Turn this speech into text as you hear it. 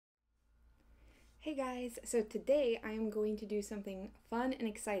Hey guys, so today I am going to do something fun and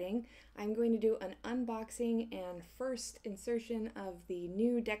exciting. I'm going to do an unboxing and first insertion of the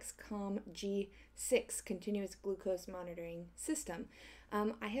new Dexcom G6 continuous glucose monitoring system.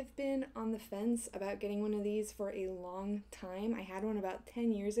 I have been on the fence about getting one of these for a long time. I had one about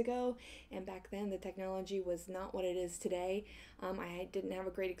 10 years ago, and back then the technology was not what it is today. I didn't have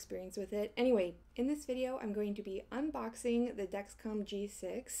a great experience with it. Anyway, in this video I'm going to be unboxing the Dexcom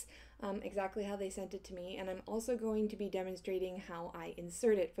G6, exactly how they sent it to me, and I'm also going to be demonstrating how I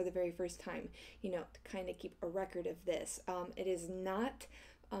insert it for the very first time, to kind of keep a record of this. It is not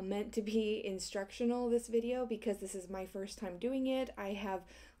meant to be instructional, this video, because this is my first time doing it. I have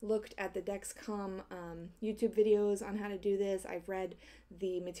looked at the Dexcom YouTube videos on how to do this. I've read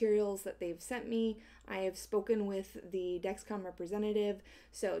the materials that they've sent me. I have spoken with the Dexcom representative.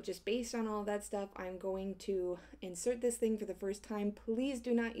 So just based on all that stuff, I'm going to insert this thing for the first time. Please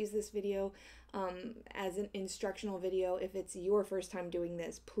do not use this video as an instructional video. If it's your first time doing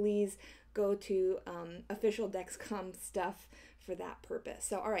this, please go to official Dexcom stuff for that purpose.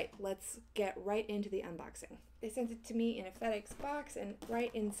 So all right, let's get right into the unboxing. They sent it to me in a FedEx box, and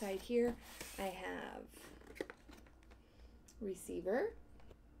right inside here I have receiver,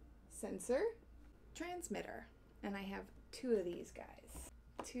 sensor, transmitter, and I have two of these guys,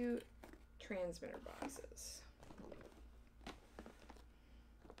 two transmitter boxes.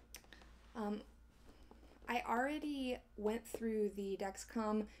 I already went through the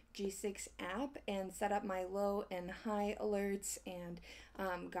Dexcom G6 app and set up my low and high alerts and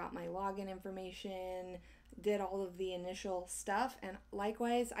got my login information, did all of the initial stuff, and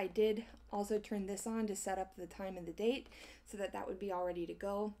likewise I did also turn this on to set up the time and the date so that that would be all ready to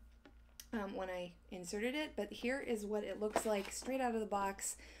go when I inserted it. But here is what it looks like straight out of the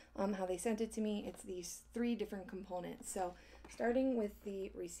box, how they sent it to me. It's these three different components. So starting with the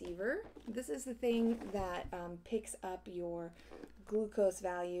receiver, this is the thing that picks up your glucose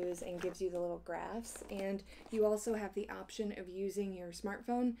values and gives you the little graphs. And you also have the option of using your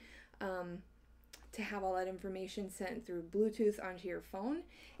smartphone to have all that information sent through Bluetooth onto your phone.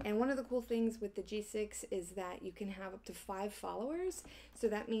 And one of the cool things with the G6 is that you can have up to 5 followers. So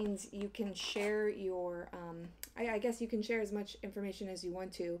that means you can share your, I guess you can share as much information as you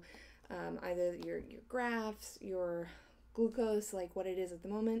want to, either your graphs, your glucose, like what it is at the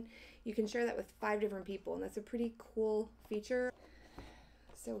moment. You can share that with 5 different people, and that's a pretty cool feature.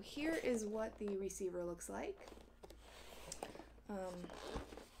 So here is what the receiver looks like.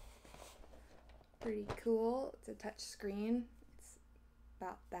 Pretty cool. It's a touch screen. It's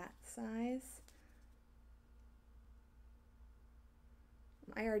about that size.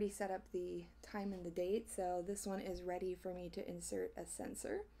 I already set up the time and the date, so this one is ready for me to insert a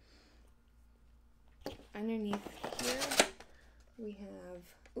sensor. Underneath here we have,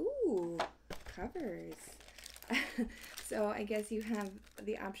 ooh, covers. So I guess you have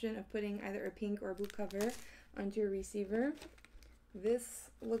the option of putting either a pink or a blue cover onto your receiver. This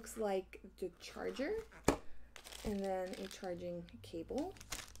looks like the charger, and then a charging cable,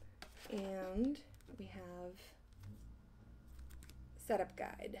 and we have setup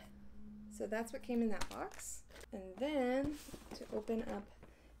guide. So that's what came in that box. And then to open up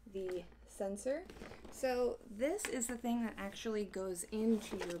the sensor, so this is the thing that actually goes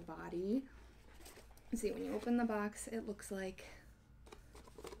into your body. See, when you open the box, it looks like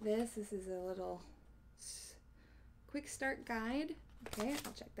this. This is a little quick start guide. Okay,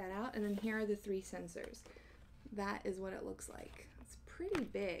 I'll check that out. And then here are the 3 sensors. That is what it looks like. It's pretty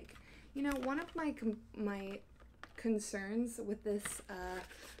big. You know, one of my concerns with this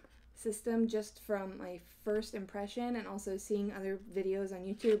system, just from my first impression and also seeing other videos on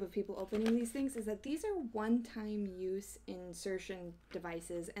YouTube of people opening these things, is that these are one-time use insertion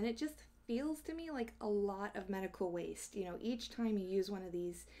devices, and it just feels to me like a lot of medical waste. You know, each time you use one of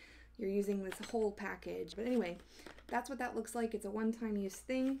these, you're using this whole package. But anyway, that's what that looks like. It's a one-time use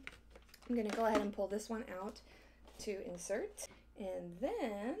thing. I'm gonna go ahead and pull this one out to insert. And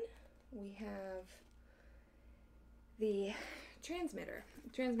then we have the transmitter.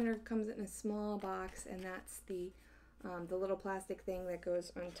 The transmitter comes in a small box, and that's the little plastic thing that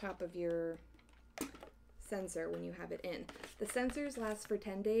goes on top of your sensor when you have it in. The sensors last for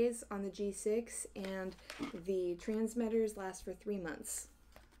 10 days on the G6, and the transmitters last for 3 months.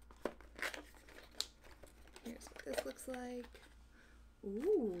 Here's what this looks like.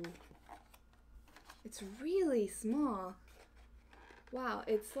 Ooh, it's really small. Wow,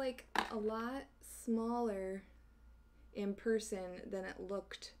 it's like a lot smaller in person than it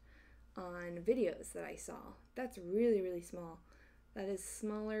looked on videos that I saw. That's really, really small. That is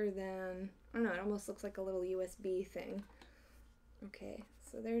smaller than, I don't know, it almost looks like a little USB thing. Okay,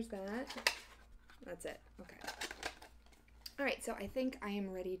 so there's that. That's it. Okay. All right, so I think I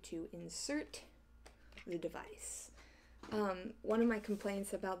am ready to insert the device. One of my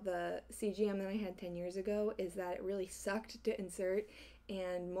complaints about the CGM that I had 10 years ago is that it really sucked to insert,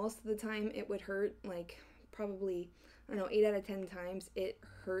 and most of the time it would hurt, like probably, I don't know, 8 out of 10 times it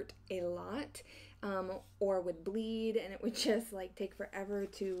hurt a lot, or would bleed, and it would just like take forever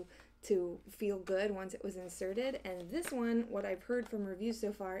to feel good once it was inserted. And this one, what I've heard from reviews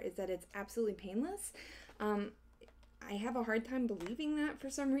so far is that it's absolutely painless. I have a hard time believing that for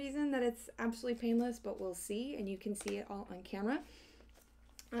some reason, that it's absolutely painless, but we'll see, and you can see it all on camera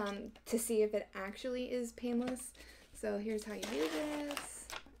to see if it actually is painless. So here's how you do this,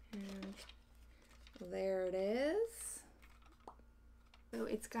 and there it is. So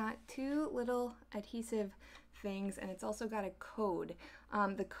it's got 2 little adhesive things, and it's also got a code.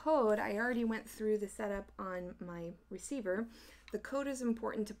 The code, I already went through the setup on my receiver. The code is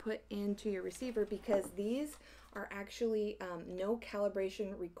important to put into your receiver because these are actually no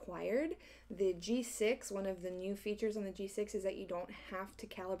calibration required. The G6, one of the new features on the G6 is that you don't have to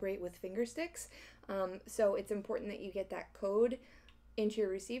calibrate with finger sticks. So it's important that you get that code into your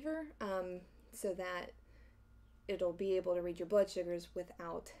receiver so that it'll be able to read your blood sugars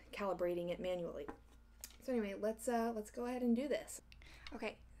without calibrating it manually. So anyway, let's go ahead and do this.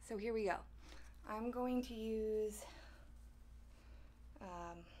 Okay, so here we go. I'm going to use,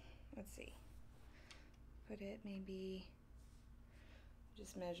 let's see, put it maybe,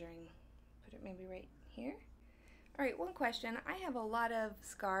 just measuring, put it maybe right here. All right, one question. I have a lot of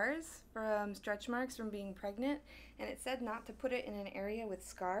scars from stretch marks from being pregnant, and it said not to put it in an area with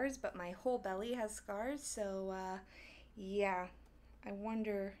scars, but my whole belly has scars, so yeah, I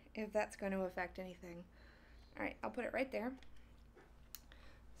wonder if that's going to affect anything. All right, I'll put it right there.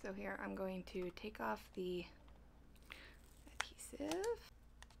 So here I'm going to take off the adhesive.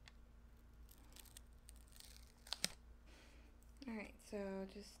 All right, so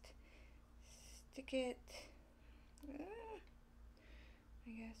just stick it,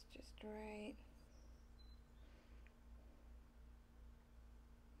 I guess just right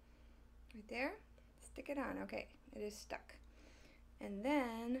there. Stick it on. Okay, it is stuck. And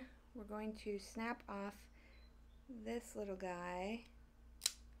then we're going to snap off this little guy.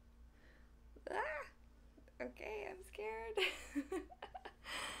 Ah! Okay, I'm scared.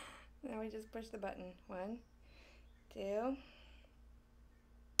 Now we just push the button. 1, 2.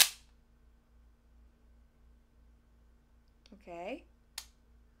 Okay.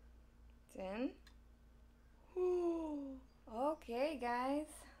 It's in. Ooh. Okay, guys.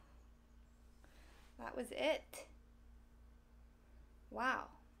 That was it. Wow.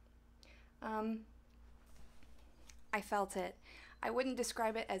 I felt it. I wouldn't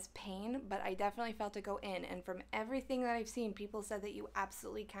describe it as pain, but I definitely felt it go in. And from everything that I've seen, people said that you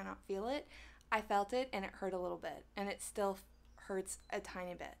absolutely cannot feel it. I felt it, and it hurt a little bit. And it still hurts a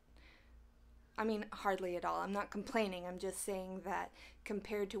tiny bit. I mean, hardly at all. I'm not complaining. I'm just saying that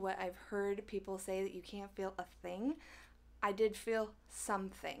compared to what I've heard people say that you can't feel a thing, I did feel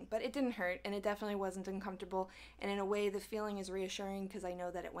something, but it didn't hurt, and it definitely wasn't uncomfortable, and in a way the feeling is reassuring because I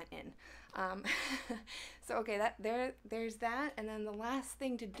know that it went in. So okay, there's that, and then the last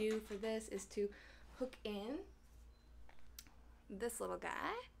thing to do for this is to hook in this little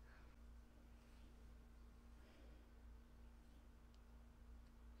guy.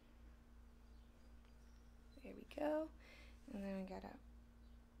 There we go, and then we gotta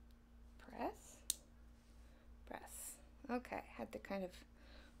press. Okay, had to kind of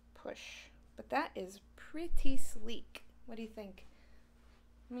push, but that is pretty sleek. What do you think?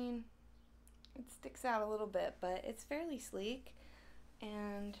 I mean, it sticks out a little bit, but it's fairly sleek.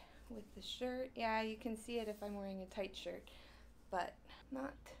 And with the shirt, yeah, you can see it if I'm wearing a tight shirt, but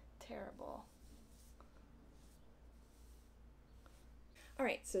not terrible. All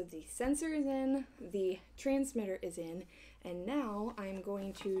right, so the sensor is in, the transmitter is in, and now I'm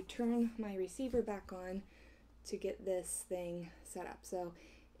going to turn my receiver back on to get this thing set up. So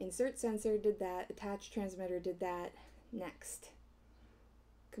insert sensor did that, attach transmitter did that. Next,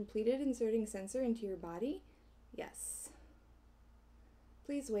 completed inserting sensor into your body? Yes.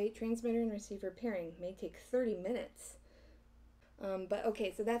 Please wait, transmitter and receiver pairing may take 30 minutes. But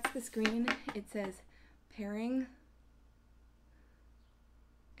okay, so that's the screen. It says pairing,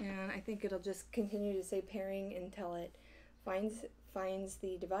 and I think it'll just continue to say pairing until it finds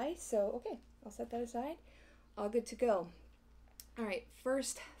the device. So okay, I'll set that aside. All good to go. All right,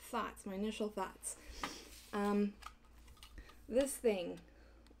 first thoughts, my initial thoughts. This thing,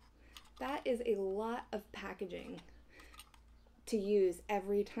 that is a lot of packaging to use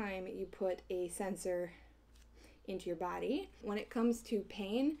every time you put a sensor into your body. When it comes to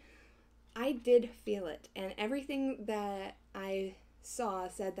pain, I did feel it, and everything that I saw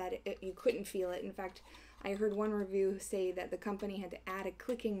said that you couldn't feel it. In fact, I heard one review say that the company had to add a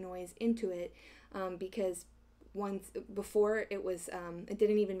clicking noise into it because once before it was it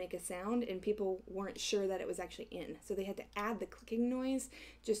didn't even make a sound, and people weren't sure that it was actually in, so they had to add the clicking noise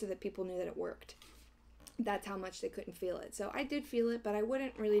just so that people knew that it worked. That's how much they couldn't feel it. So I did feel it, but I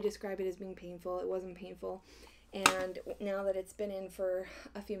wouldn't really describe it as being painful. It wasn't painful, and now that it's been in for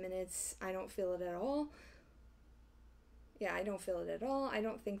a few minutes, I don't feel it at all. Yeah, I don't feel it at all. I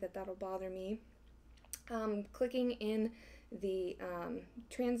don't think that that'll bother me. Clicking in the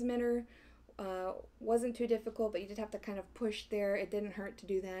transmitter wasn't too difficult, but you did have to kind of push there. It didn't hurt to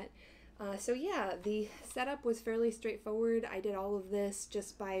do that. So yeah, the setup was fairly straightforward. I did all of this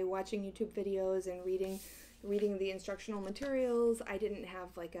just by watching YouTube videos and reading the instructional materials. I didn't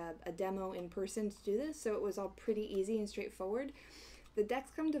have like a demo in person to do this, so it was all pretty easy and straightforward. The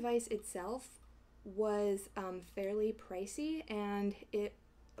Dexcom device itself was fairly pricey, and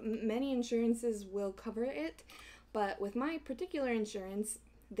many insurances will cover it, but with my particular insurance,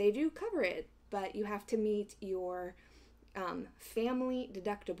 they do cover it, but you have to meet your family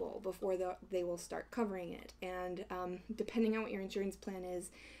deductible before they will start covering it. And depending on what your insurance plan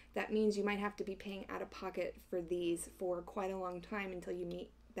is, that means you might have to be paying out of pocket for these for quite a long time until you meet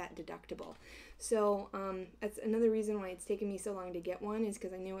that deductible. So that's another reason why it's taken me so long to get one, is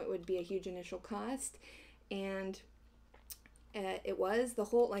because I knew it would be a huge initial cost. And it was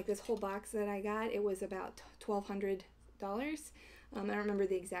this whole box that I got, it was about $1,200. I don't remember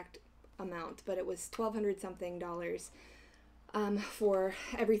the exact amount, but it was $1,200 something for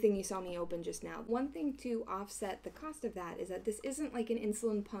everything you saw me open just now. One thing to offset the cost of that is that this isn't like an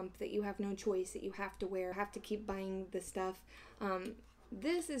insulin pump that you have no choice, that you have to wear, have to keep buying the stuff.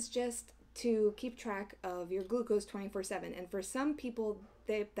 This is just to keep track of your glucose 24/7, and for some people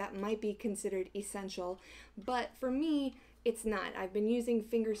that might be considered essential, but for me, it's not. I've been using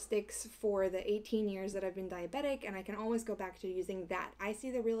finger sticks for the 18 years that I've been diabetic, and I can always go back to using that. I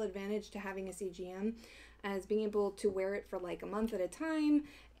see the real advantage to having a CGM as being able to wear it for like a month at a time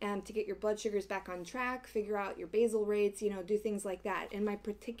and to get your blood sugars back on track, figure out your basal rates, do things like that. In my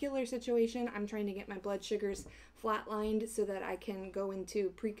particular situation, I'm trying to get my blood sugars flatlined so that I can go into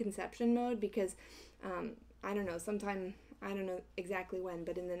preconception mode, because I don't know exactly when,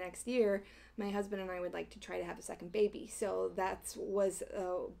 but in the next year, my husband and I would like to try to have a second baby. So that was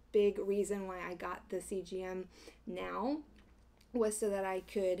a big reason why I got the CGM now, was so that I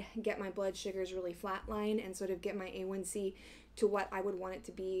could get my blood sugars really flatline and sort of get my A1C to what I would want it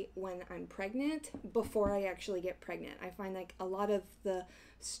to be when I'm pregnant before I actually get pregnant. I find like a lot of the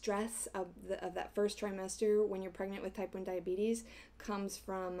stress of that first trimester when you're pregnant with type 1 diabetes comes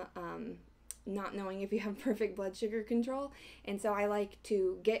from not knowing if you have perfect blood sugar control, and so I like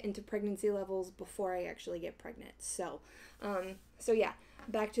to get into pregnancy levels before I actually get pregnant. So yeah,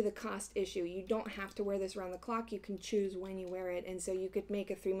 back to the cost issue. You don't have to wear this around the clock. You can choose when you wear it, and so you could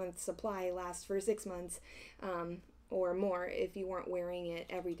make a 3-month supply last for 6 months or more if you weren't wearing it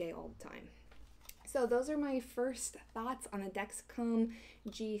every day all the time. So those are my first thoughts on the Dexcom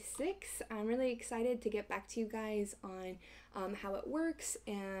G6. I'm really excited to get back to you guys on how it works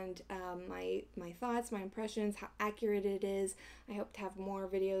and my thoughts, my impressions, how accurate it is. I hope to have more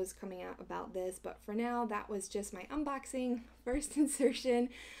videos coming out about this, but for now, that was just my unboxing, first insertion.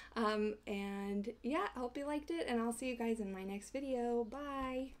 And yeah, I hope you liked it, and I'll see you guys in my next video.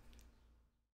 Bye!